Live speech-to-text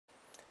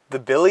The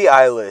Billie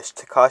Eilish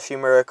Takashi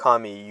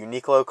Murakami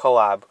Uniqlo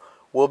collab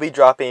will be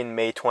dropping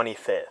May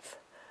 25th.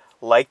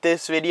 Like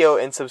this video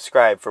and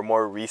subscribe for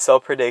more resale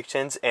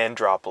predictions and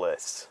drop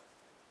lists.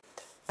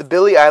 The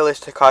Billie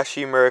Eilish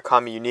Takashi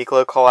Murakami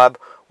Uniqlo collab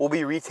will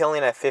be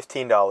retailing at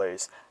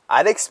 $15.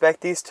 I'd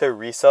expect these to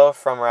resell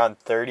from around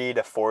 $30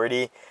 to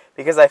 $40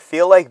 because I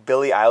feel like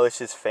Billie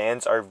Eilish's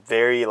fans are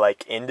very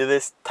into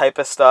this type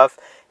of stuff.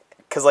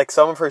 Because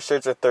some of her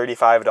shirts are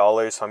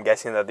 $35, so I'm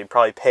guessing that they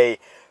probably pay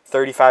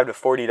 $35 to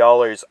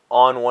 $40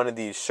 on one of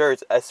these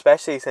shirts,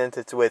 especially since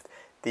it's with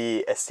the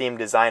esteemed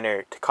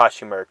designer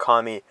Takashi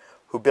Murakami,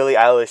 who Billie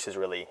Eilish is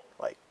really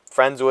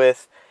friends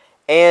with.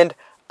 And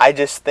I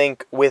just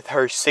think with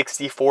her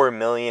 64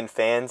 million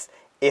fans,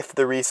 if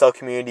the resale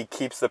community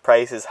keeps the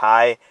prices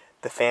high,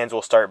 the fans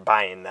will start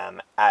buying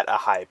them at a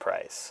high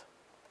price.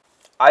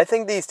 I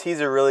think these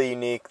tees are really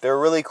unique. They're a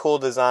really cool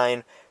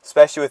design,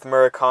 especially with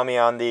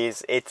Murakami on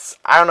these. It's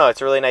a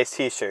really nice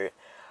t-shirt.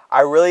 I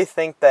really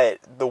think that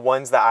the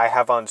ones that I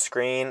have on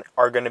screen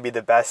are going to be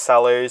the best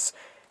sellers.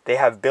 They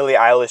have Billie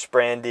Eilish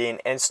branding,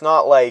 and it's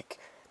not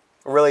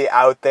really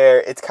out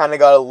there. It's kind of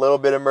got a little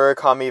bit of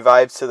Murakami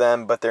vibes to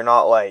them, but they're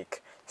not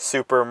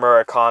super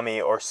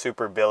Murakami or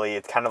super Billie.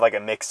 It's kind of a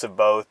mix of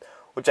both,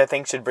 which I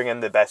think should bring in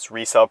the best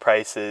resale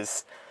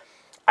prices.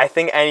 I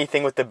think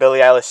anything with the Billie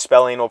Eilish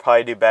spelling will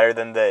probably do better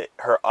than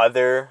her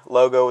other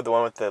logo, the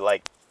one with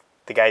the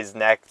guy's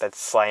neck that's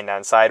sliding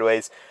down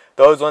sideways.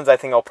 Those ones I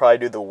think I'll probably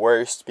do the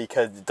worst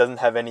because it doesn't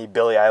have any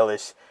Billie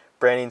Eilish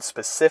branding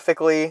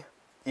specifically,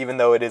 even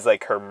though it is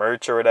her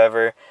merch or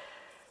whatever.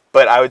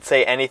 But I would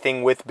say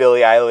anything with Billie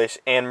Eilish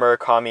and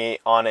Murakami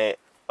on it,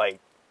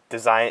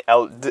 design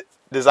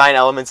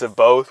elements of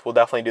both, will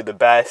definitely do the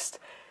best.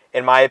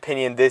 In my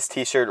opinion, this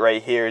t-shirt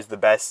right here is the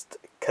best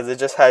because it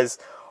just has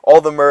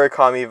all the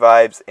Murakami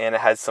vibes and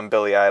it has some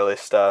Billie Eilish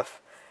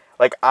stuff.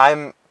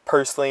 I'm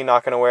personally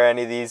not going to wear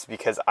any of these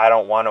because I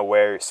don't want to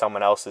wear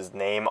someone else's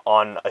name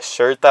on a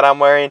shirt that I'm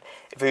wearing.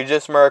 If it was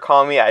just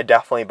Murakami, I'd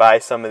definitely buy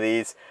some of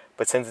these.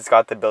 But since it's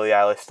got the Billie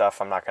Eilish stuff,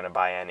 I'm not going to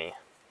buy any.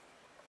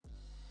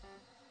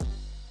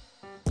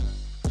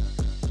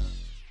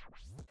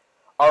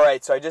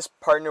 Alright, so I just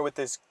partnered with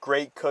this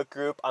great cook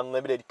group,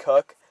 Unlimited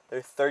Cook.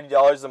 They're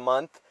 $30 a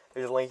month.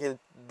 There's a link in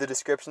the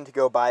description to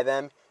go buy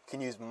them. You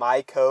can use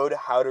my code,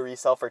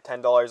 HowToResell, for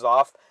 $10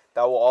 off.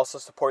 That will also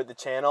support the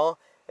channel.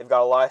 They've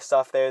got a lot of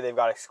stuff there. They've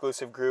got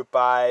exclusive group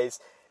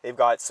buys. They've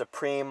got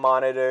Supreme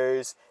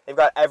monitors. They've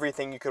got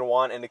everything you could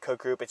want in a cook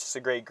group. It's just a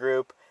great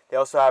group. They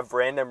also have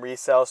random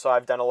resale, so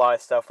I've done a lot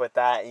of stuff with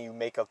that, and you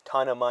make a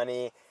ton of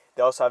money.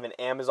 They also have an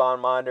Amazon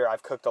monitor.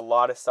 I've cooked a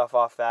lot of stuff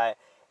off that.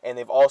 And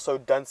they've also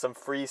done some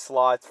free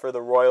slots for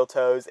the Royal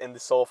Toes and the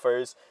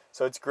Sulfurs.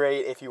 So it's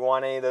great. If you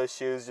want any of those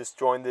shoes, just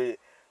join the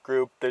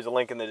group. There's a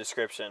link in the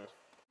description.